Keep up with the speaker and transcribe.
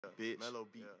bitch. Mellow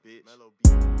beat, bitch. Mellow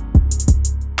beat.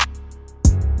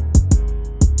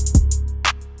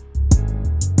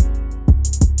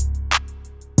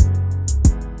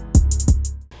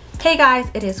 Hey guys,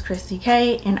 it is Christy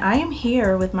K and I am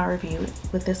here with my review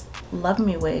with this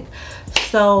Luvme wig.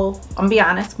 So I'm gonna be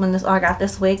honest, when I got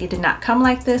this wig, it did not come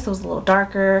like this. It was a little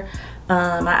darker.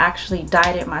 I actually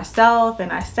dyed it myself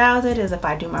and I styled it as if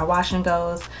I do my wash and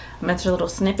goes. I'm gonna a little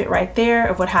snippet right there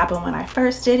of what happened when I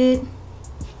first did it.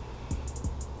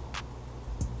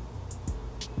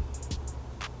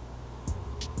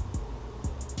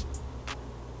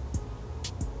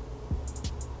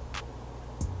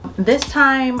 This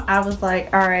time I was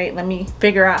like, all right, let me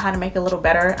figure out how to make it a little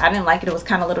better. I didn't like it. It was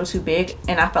kind of a little too big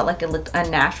and I felt like it looked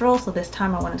unnatural. So this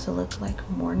time I wanted to look like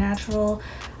more natural.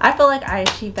 I feel like I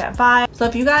achieved that vibe. So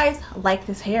if you guys like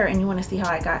this hair and you want to see how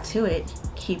I got to it,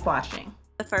 keep watching.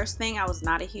 The first thing I was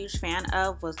not a huge fan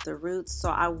of was the roots. So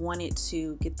I wanted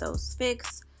to get those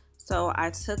fixed. So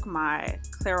I took my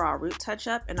Clairol root touch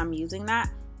up and I'm using that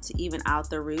to even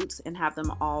out the roots and have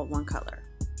them all one color.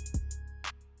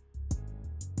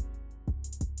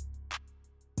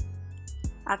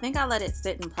 I think I let it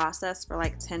sit and process for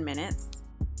like 10 minutes.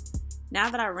 Now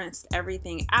that I rinsed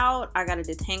everything out, I gotta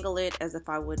detangle it as if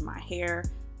I would my hair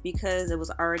because it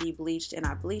was already bleached and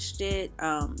I bleached it.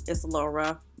 It's a little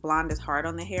rough. Blonde is hard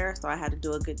on the hair, so I had to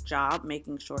do a good job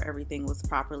making sure everything was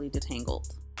properly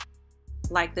detangled.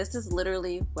 Like, this is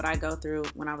literally what I go through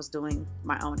when I was doing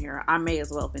my own hair. I may as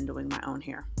well have been doing my own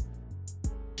hair.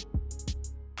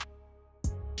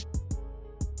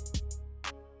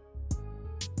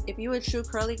 If you're a true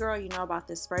curly girl, you know about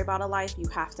this spray bottle life. You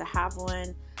have to have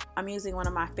one. I'm using one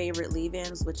of my favorite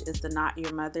leave-ins, which is the Not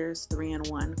Your Mother's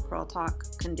 3-in-1 Curl Talk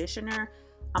Conditioner.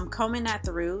 I'm combing that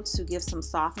through to give some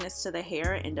softness to the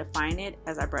hair and define it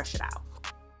as I brush it out.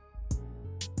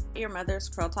 Your Mother's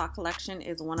Curl Talk collection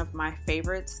is one of my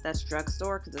favorites. That's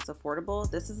drugstore because it's affordable.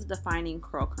 This is a defining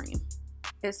curl cream.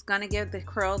 It's going to give the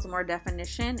curls more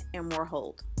definition and more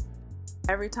hold.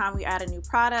 Every time we add a new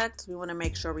product, we want to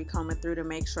make sure we comb it through to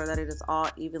make sure that it is all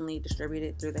evenly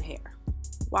distributed through the hair.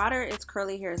 Water is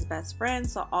curly hair's best friend,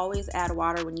 so always add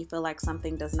water when you feel like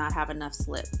something does not have enough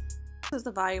slip. This is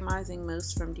the volumizing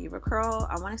mousse from Diva Curl.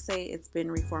 I want to say it's been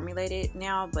reformulated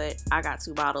now, but I got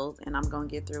 2 bottles and I'm going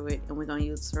to get through it and we're going to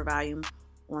use for volume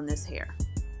on this hair.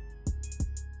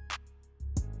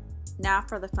 Now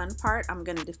for the fun part, I'm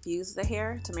going to diffuse the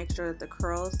hair to make sure that the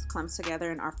curls clump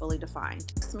together and are fully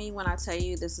defined. Trust me when I tell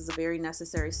you this is a very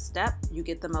necessary step. You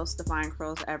get the most defined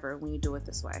curls ever when you do it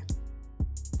this way.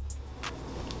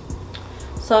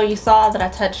 So you saw that I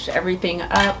touched everything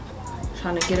up,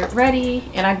 trying to get it ready.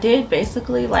 And I did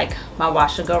basically like my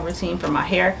wash and go routine for my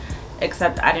hair,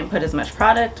 except I didn't put as much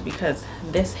product because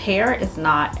this hair is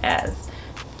not as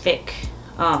thick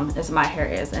as my hair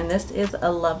is. And this is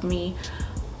a Luvme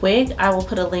wig. I will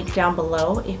put a link down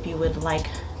below if you would like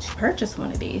to purchase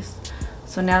one of these.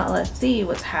 So now let's see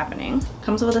what's happening.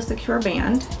 Comes with a secure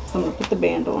band. So I'm gonna put the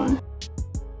band on.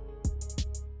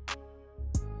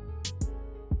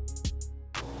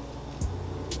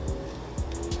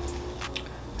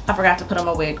 I forgot to put on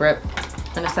my wig grip,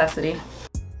 a necessity.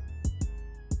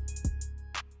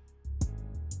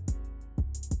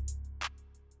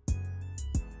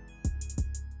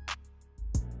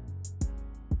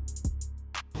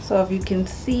 So if you can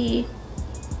see,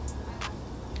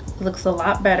 it looks a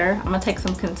lot better. I'm gonna take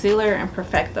some concealer and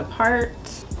perfect the part.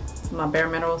 My Bare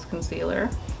Minerals concealer.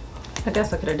 I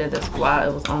guess I could have did this while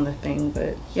it was on the thing,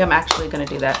 but yeah, I'm actually gonna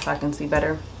do that so I can see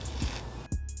better.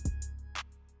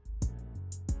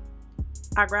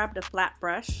 I grabbed a flat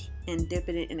brush and dipped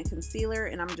it in a concealer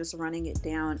and I'm just running it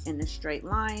down in a straight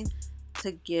line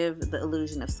to give the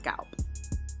illusion of scalp.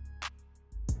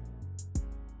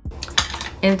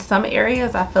 In some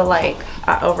areas, I feel like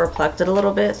I overplucked it a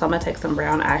little bit, so I'm gonna take some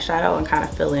brown eyeshadow and kind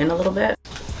of fill in a little bit.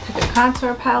 Take a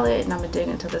contour palette and I'm gonna dig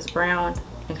into this brown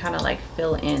and kind of like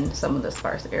fill in some of the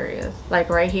sparse areas. Like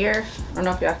right here, I don't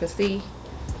know if y'all can see,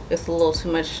 it's a little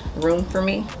too much room for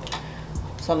me,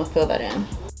 so I'm gonna fill that in.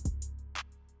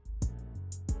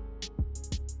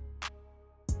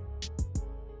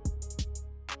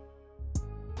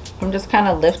 I'm just kind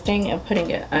of lifting and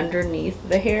putting it underneath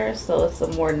the hair so it's a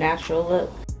more natural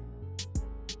look.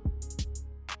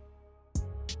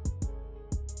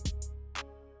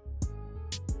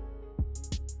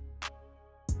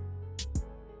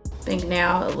 I think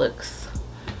now it looks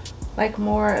like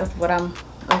more of what I'm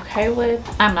okay with.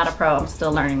 I'm not a pro, I'm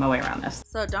still learning my way around this.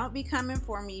 So don't be coming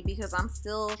for me because I'm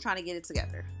still trying to get it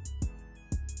together.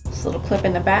 This little clip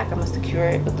in the back, I'm gonna secure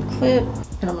it with the clip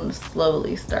and I'm gonna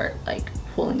slowly start like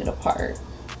pulling it apart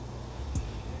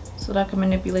so that I can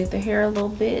manipulate the hair a little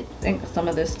bit. I think some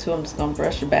of this too, I'm just gonna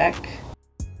brush it back.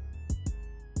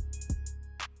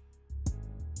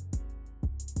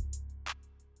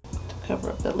 To cover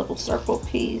up that little circle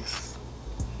piece.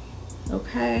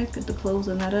 Okay, good to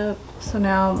closing that up. So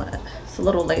now it's a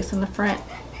little lace in the front.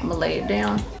 I'm gonna lay it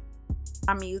down.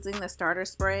 I'm using the starter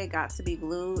spray, got to be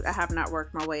glued. I have not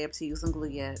worked my way up to using glue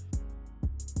yet.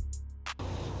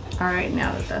 All right,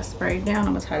 now that that's sprayed down,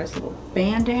 I'm gonna tie this little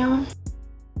band down.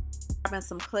 Grabbing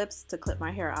some clips to clip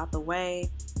my hair out the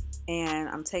way, and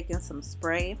I'm taking some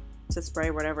spray to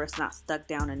spray whatever is not stuck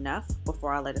down enough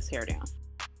before I let his hair down.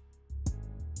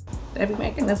 They be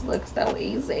making this look so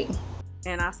easy.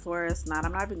 And I swear it's not.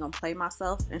 I'm not even gonna play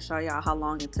myself and show y'all how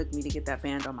long it took me to get that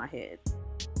band on my head.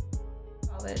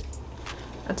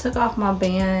 I took off my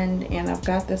band and I've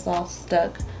got this all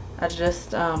stuck. I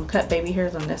just cut baby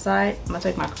hairs on this side. I'm gonna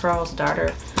take my Curls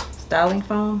Daughter styling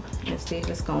foam and see if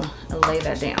it's gonna lay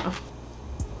that down.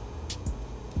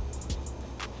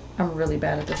 I'm really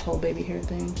bad at this whole baby hair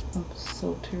thing. I'm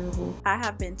so terrible. I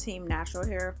have been team natural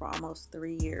hair for almost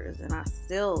 3 years and I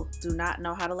still do not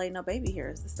know how to lay no baby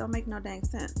hairs. This don't make no dang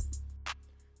sense.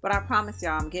 But I promise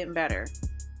y'all I'm getting better.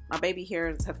 My baby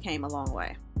hairs have came a long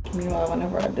way. Meanwhile,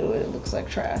 whenever I do it, it looks like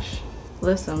trash.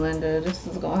 Listen, Linda, this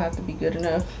is gonna have to be good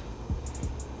enough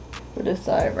for this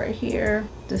side right here.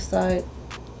 This side,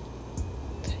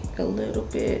 take a little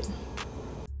bit.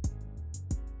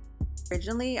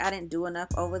 Originally, I didn't do enough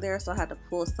over there, so I had to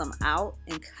pull some out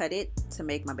and cut it to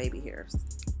make my baby hairs.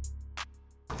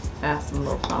 Add some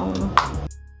little foam.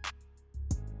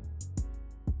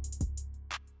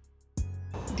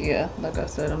 Yeah, like I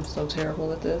said, I'm so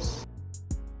terrible at this.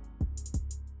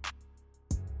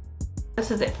 This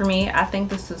is it for me. I think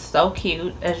this is so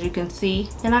cute, as you can see.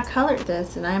 And I colored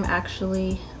this and I'm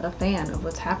actually a fan of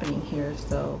what's happening here.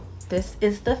 So this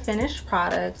is the finished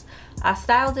product. I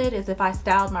styled it as if I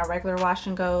styled my regular wash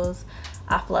and goes.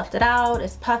 I fluffed it out.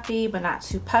 It's puffy, but not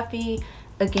too puffy.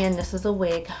 Again, this is a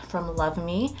wig from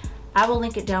Luvme. I will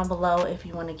link it down below if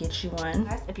you want to get you one.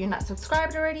 If you're not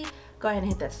subscribed already, go ahead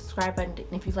and hit that subscribe button.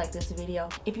 And if you like this video,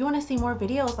 if you want to see more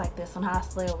videos like this on how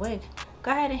to slay a wig,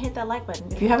 go ahead and hit that like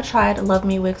button. If you have tried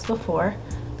Luvme wigs before,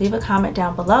 leave a comment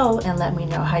down below and let me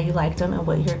know how you liked them and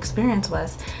what your experience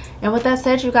was. And with that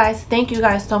said, you guys, thank you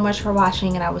guys so much for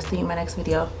watching, and I will see you in my next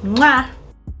video. Mwah!